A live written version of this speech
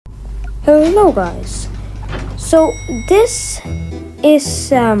Hello guys, so this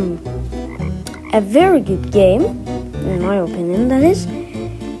is a very good game, in my opinion that is.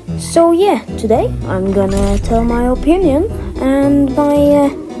 So yeah, today I'm gonna tell my opinion and my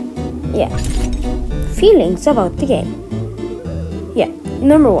feelings about the game.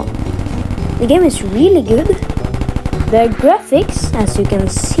 Number one, the game is really good. The graphics, as you can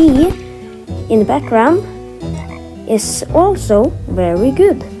see in the background, is also very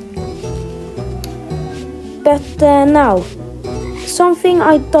good. But now, something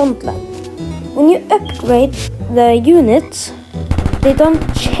I don't like. When you upgrade the units, they don't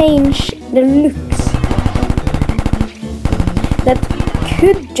change the looks. That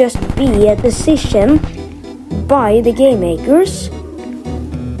could just be a decision by the game makers,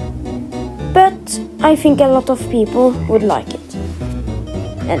 but I think a lot of people would like it.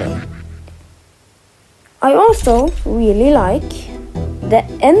 Anyway, I also really like the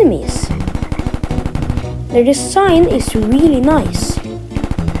enemies. The design is really nice.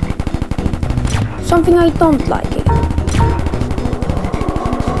 Something I don't like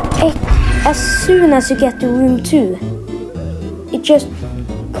as soon as you get to room 2, it just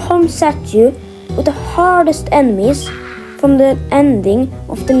comes at you with the hardest enemies from the ending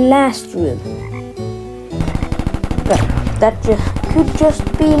of the last room. But that could just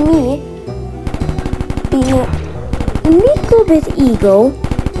be me being a little bit ego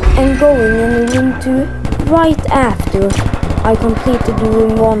and going in room 2 right after I completed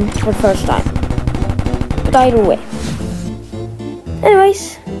room 1 for the first time. But either way.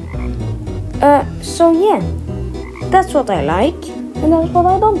 Anyways, so yeah, that's what I like and that's what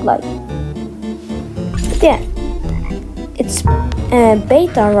I don't like. But yeah, it's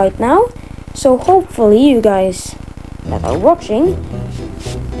beta right now, so hopefully you guys that are watching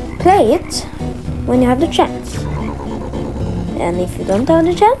play it when you have the chance. And if you don't have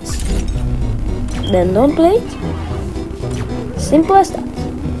the chance, then don't play it. Simple as that.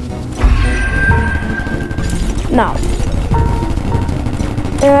 Now,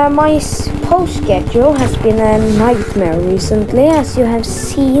 my post schedule has been a nightmare recently, as you have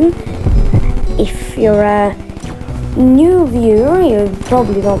seen. If you're a new viewer, you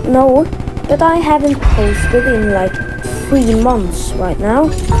probably don't know, but I haven't posted in like 3 months right now,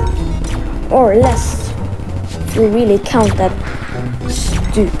 or less, if you really count that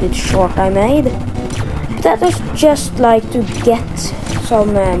stupid short I made. But that was just like to get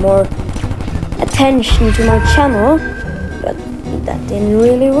some more attention to my channel, but that didn't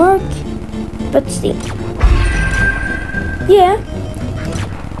really work. But still, yeah,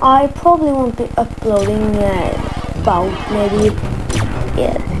 I probably won't be uploading about maybe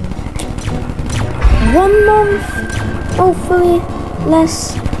 1 month, hopefully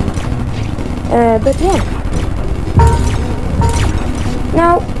less. But yeah.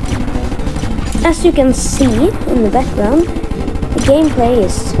 Now, as you can see in the background, the gameplay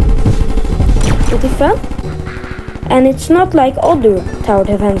is pretty fun, and it's not like other tower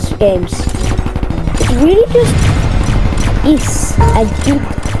defense games. It really just is a good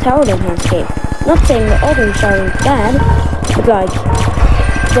tower defense game. Not saying the others aren't bad, but like,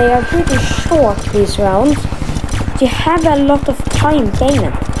 they are pretty short, these rounds. You have a lot of time playing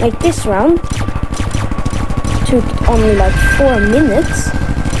them. Like this round took only like 4 minutes,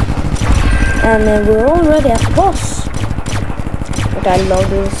 and we're already at the boss. But I love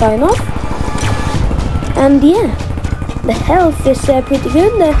the design off. And yeah, the health is pretty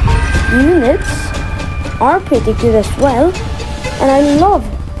good. The units are pretty good as well. And I love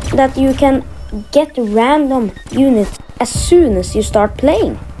that you can get random units as soon as you start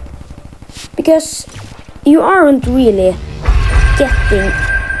playing. Because you aren't really getting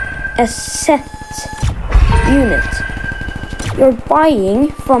a set unit. You're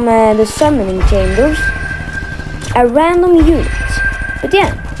buying from the summoning chambers a random unit. But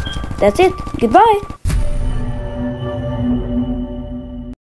yeah, that's it. Goodbye.